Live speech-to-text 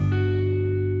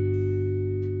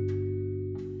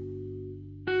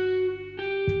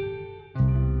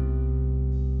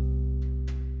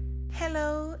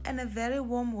a very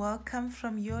warm welcome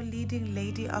from your leading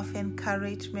lady of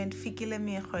encouragement, Fikile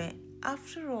Mekwe.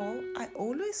 After all, I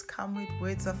always come with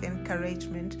words of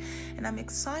encouragement, and I'm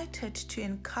excited to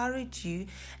encourage you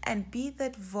and be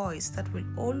that voice that will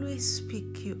always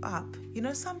speak you up.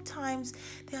 Sometimes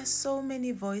there are so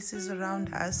many voices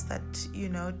around us that,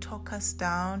 talk us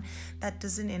down, that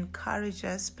doesn't encourage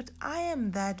us, but I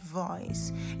am that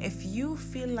voice. If you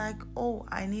feel like,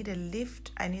 I need a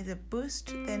lift, I need a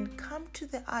boost, then come to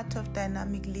the Art of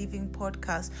Dynamic Living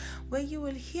podcast, where you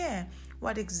will hear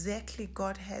what exactly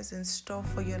God has in store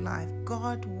for your life.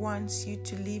 God wants you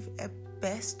to live a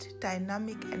best,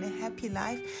 dynamic, and a happy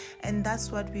life, and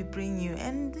that's what we bring you.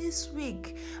 And this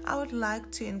week, I would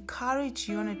like to encourage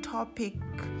you on a topic: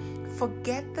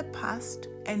 forget the past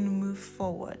and move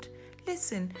forward.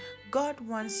 Listen, God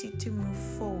wants you to move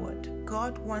forward.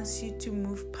 God wants you to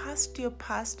move past your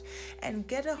past and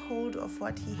get a hold of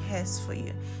what He has for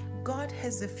you. God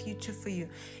has a future for you.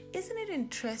 Isn't it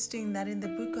interesting that in the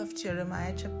book of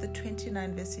Jeremiah, chapter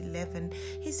 29, verse 11,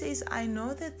 He says, I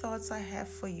know the thoughts I have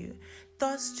for you,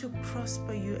 thoughts to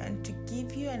prosper you and to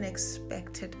give you an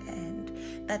expected end.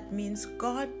 That means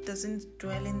God doesn't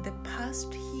dwell in the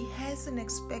past. He has an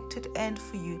expected end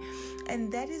for you.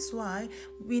 And that is why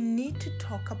we need to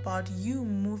talk about you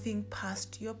moving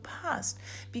past your past,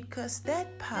 because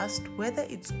that past, whether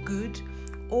it's good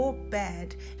or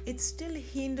bad, it's still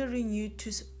hindering you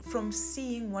from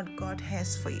seeing what God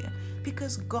has for you,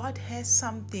 because God has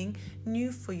something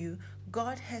new for you.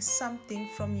 God has something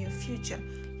from your future.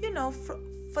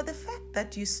 For the fact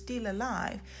that you're still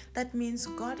alive, that means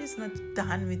God is not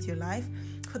done with your life.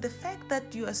 For the fact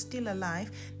that you are still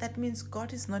alive, that means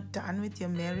God is not done with your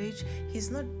marriage. He's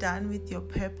not done with your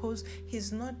purpose.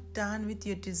 He's not done with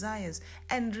your desires.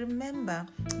 And remember,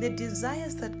 the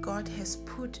desires that God has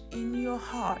put in your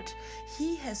heart,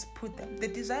 He has put them. The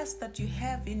desires that you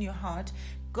have in your heart,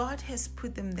 God has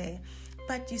put them there.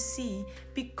 But you see,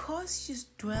 because you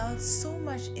dwell so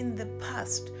much in the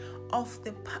past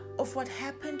of what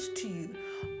happened to you,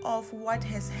 of what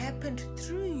has happened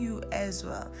through you as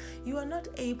well, you are not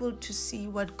able to see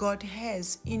what God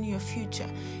has in your future.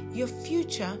 Your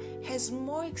future has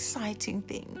more exciting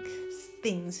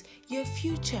things. Your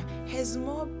future has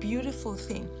more beautiful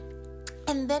things.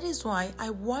 And that is why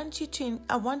I want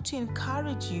to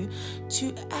encourage you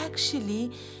to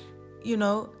actually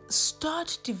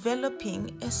start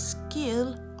developing a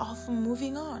skill of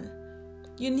moving on.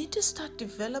 You need to start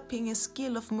developing a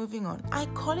skill of moving on. I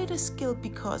call it a skill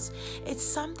because it's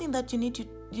something that you need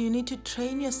to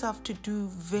train yourself to do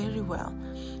very well.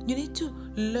 You need to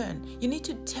learn. You need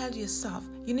to tell yourself.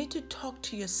 You need to talk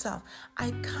to yourself.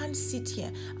 I can't sit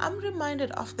here. I'm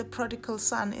reminded of the prodigal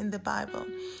son in the Bible.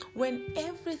 When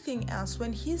everything else,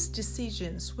 when his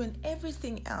decisions, when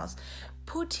everything else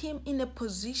put him in a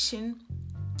position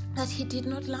that he did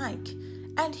not like,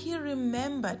 and he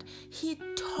remembered, he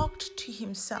talked to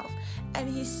himself and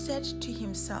he said to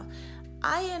himself,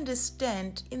 I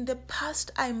understand in the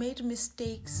past I made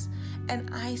mistakes and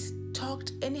I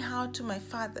talked anyhow to my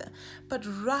father, but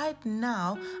right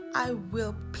now I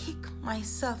will pick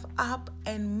myself up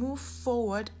and move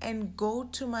forward and go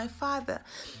to my father.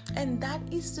 And that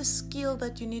is the skill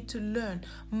that you need to learn.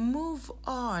 Move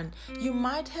on. You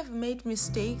might have made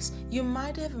mistakes. You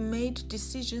might have made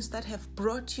decisions that have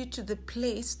brought you to the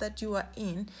place that you are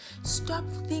in. Stop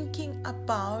thinking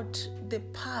about the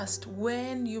past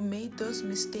when you made those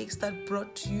mistakes that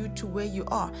brought you to where you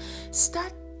are.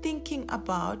 Start thinking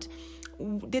about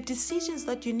the decisions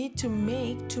that you need to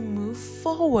make to move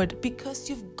forward, because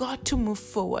you've got to move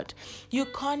forward. You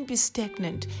can't be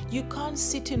stagnant. You can't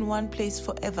sit in one place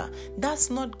forever. That's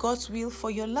not God's will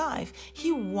for your life.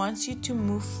 He wants you to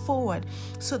move forward.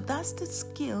 So that's the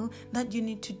skill that you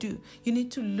need to do. You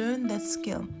need to learn that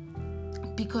skill,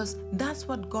 because that's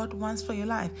what God wants for your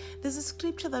life. There's a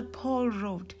scripture that Paul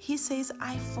wrote. He says,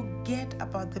 I forget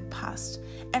about the past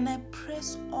and I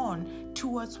press on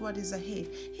towards what is ahead.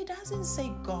 He doesn't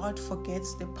say God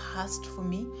forgets the past for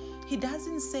me. He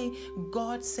doesn't say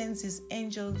God sends His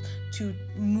angel to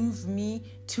move me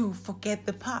to forget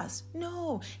the past.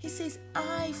 No, He says,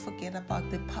 I forget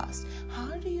about the past.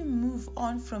 How do you move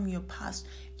on from your past?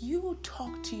 You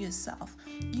talk to yourself.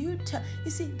 You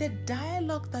see, the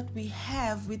dialogue that we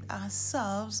have with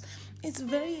ourselves is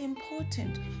very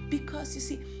important, because you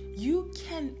see, you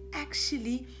can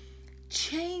actually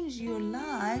change your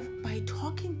life by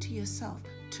talking to yourself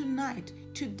tonight,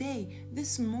 today,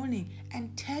 this morning,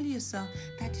 and tell yourself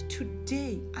that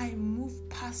today I move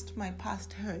past my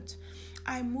past hurt.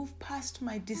 I move past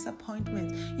my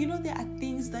disappointments. There are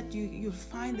things that you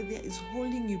find that there is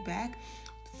holding you back.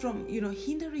 from,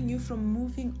 hindering you from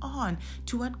moving on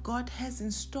to what God has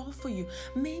in store for you.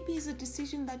 Maybe it's a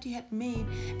decision that you had made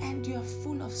and you are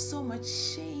full of so much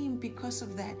shame because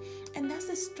of that. And that's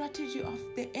the strategy of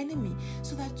the enemy,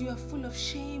 so that you are full of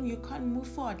shame, you can't move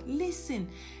forward. Listen,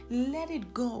 let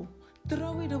it go.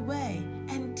 Throw it away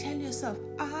and tell yourself,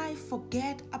 I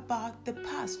forget about the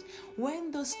past. When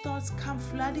those thoughts come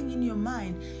flooding in your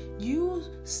mind, you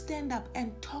stand up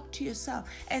and talk to yourself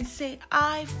and say,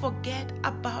 I forget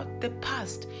about the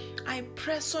past. I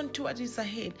press on to what is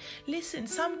ahead. Listen,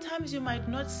 sometimes you might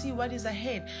not see what is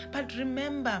ahead, but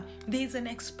remember, there is an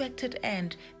expected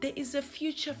end. There is a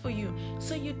future for you.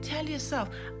 So you tell yourself,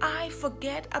 I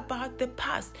forget about the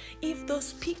past. If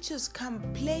those pictures come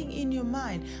playing in your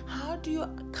mind, how do you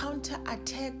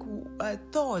counterattack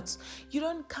thoughts? You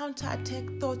don't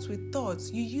counterattack thoughts with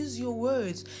thoughts. You use your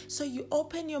words. So you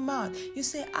open your mouth. You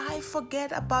say, I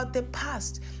forget about the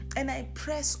past and I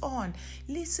press on.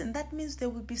 Listen, that means there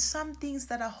will be some things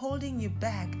that are holding you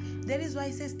back. That is why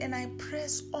it says, and I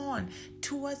press on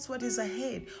towards what is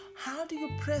ahead. How do you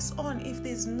press on if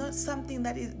there's not something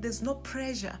there's no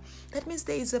pressure? That means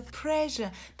there is a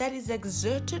pressure that is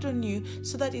exerted on you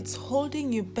so that it's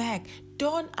holding you back.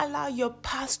 Don't allow your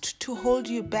past to hold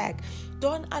you back.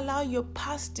 Don't allow your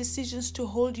past decisions to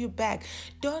hold you back.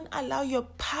 Don't allow your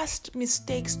past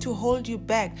mistakes to hold you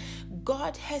back.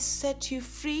 God has set you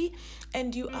free,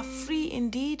 and you are free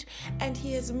indeed, and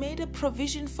He has made a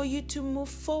provision for you to move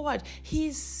forward. He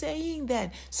is saying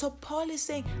that. So Paul is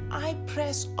saying, I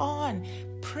press on,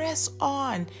 press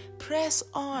on, press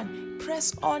on,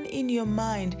 press on in your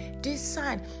mind.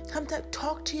 Decide. Sometimes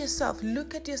talk to yourself,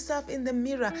 look at yourself in the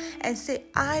mirror and say,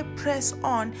 I press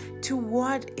on to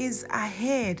what is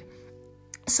ahead.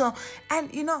 So, and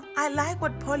I like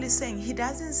what Paul is saying. He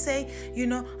doesn't say,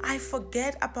 I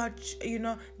forget about,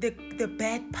 the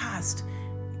bad past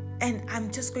and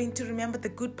I'm just going to remember the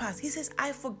good past. He says,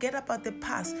 I forget about the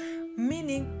past,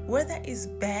 meaning whether it's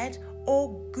bad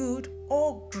or good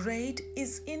or great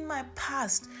is in my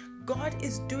past. God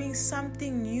is doing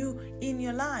something new in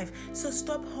your life. So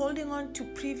stop holding on to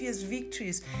previous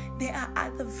victories. There are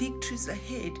other victories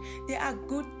ahead. There are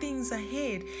good things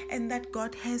ahead, and that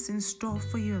God has in store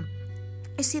for you.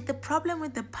 You see, the problem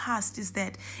with the past is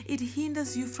that it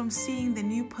hinders you from seeing the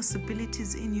new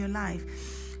possibilities in your life.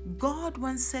 God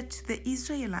once said to the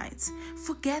Israelites,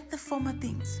 forget the former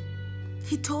things.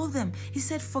 He told them, he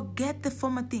said, forget the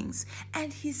former things.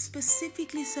 And he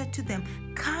specifically said to them,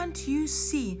 can't you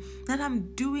see that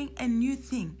I'm doing a new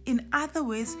thing? In other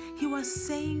words, he was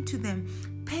saying to them,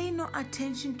 pay no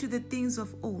attention to the things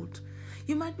of old.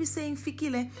 You might be saying,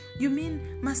 Fikile, you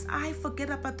mean must I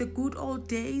forget about the good old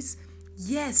days?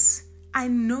 Yes, I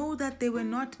know that they were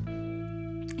not,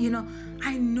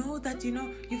 I know that,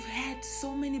 you've had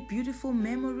so many beautiful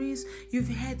memories. You've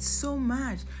had so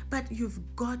much, but you've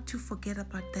got to forget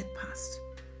about that past.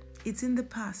 It's in the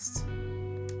past.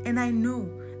 And I know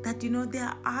that, there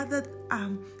are other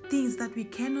things that we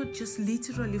cannot just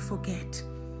literally forget.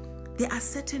 There are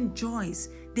certain joys,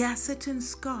 there are certain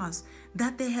scars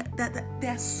that they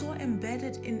are so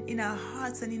embedded in our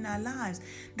hearts and in our lives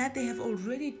that they have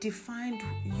already defined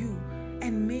you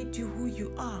and made you who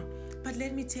you are. But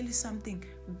let me tell you something.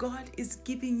 God is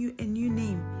giving you a new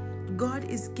name. God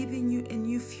is giving you a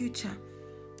new future.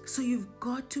 So you've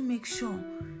got to make sure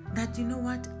that,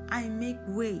 I make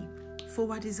way for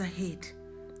what is ahead.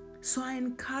 So I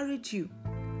encourage you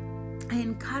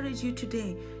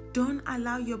today, don't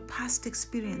allow your past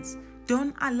experience,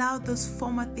 don't allow those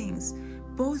former things,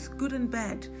 both good and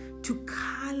bad, to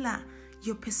color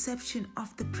your perception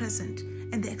of the present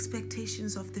and the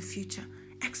expectations of the future.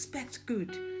 Expect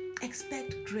good.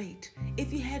 Expect great.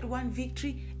 If you had one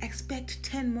victory, expect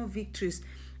 10 more victories.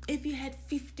 If you had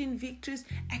 15 victories,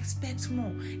 expect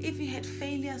more. If you had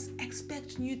failures,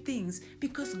 expect new things,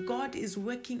 because God is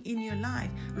working in your life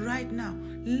right now.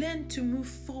 Learn to move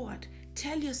forward.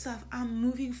 Tell yourself, I'm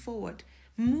moving forward.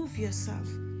 Move yourself.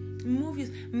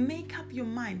 Make up your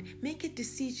mind. Make a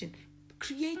decision.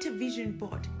 Create a vision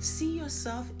board. See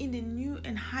yourself in a new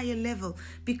and higher level,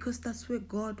 because that's where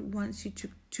God wants you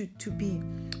to be.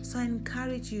 So I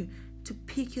encourage you to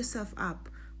pick yourself up.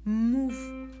 Move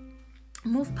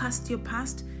past your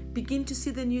past. Begin to see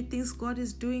the new things God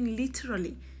is doing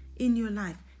literally in your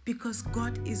life, because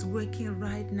God is working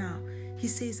right now. He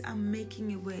says, I'm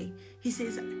making a way. He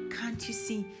says, can't you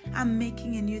see? I'm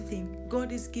making a new thing.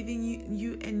 God is giving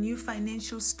you a new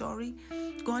financial story.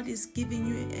 God is giving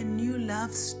you a new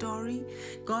love story.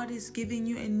 God is giving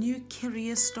you a new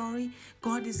career story.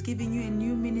 God is giving you a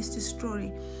new ministry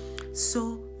story.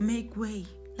 So make way.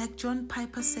 Like John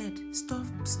Piper said,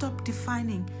 stop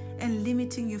defining and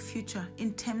limiting your future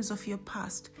in terms of your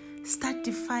past. Start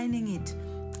defining it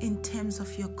in terms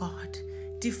of your God.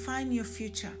 Define your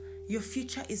future. Your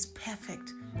future is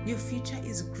perfect. Your future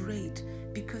is great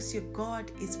because your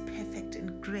God is perfect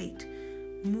and great.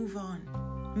 Move on.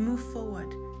 Move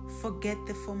forward. Forget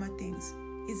the former things.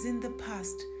 It's in the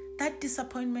past. That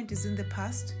disappointment is in the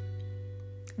past.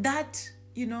 That,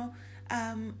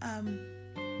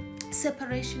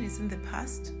 separation is in the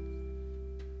past.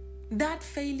 That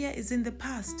failure is in the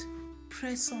past.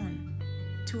 Press on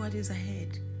to what is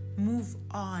ahead. Move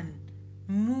on.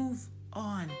 Move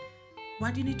on.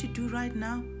 What do you need to do right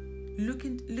now? Look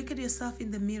at yourself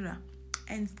in the mirror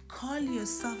and call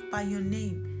yourself by your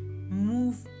name.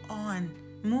 Move on.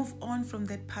 Move on from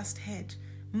that past hurt.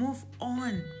 Move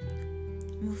on.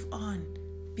 Move on,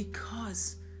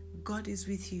 because God is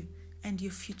with you and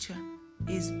your future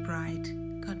is bright.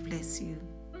 God bless you.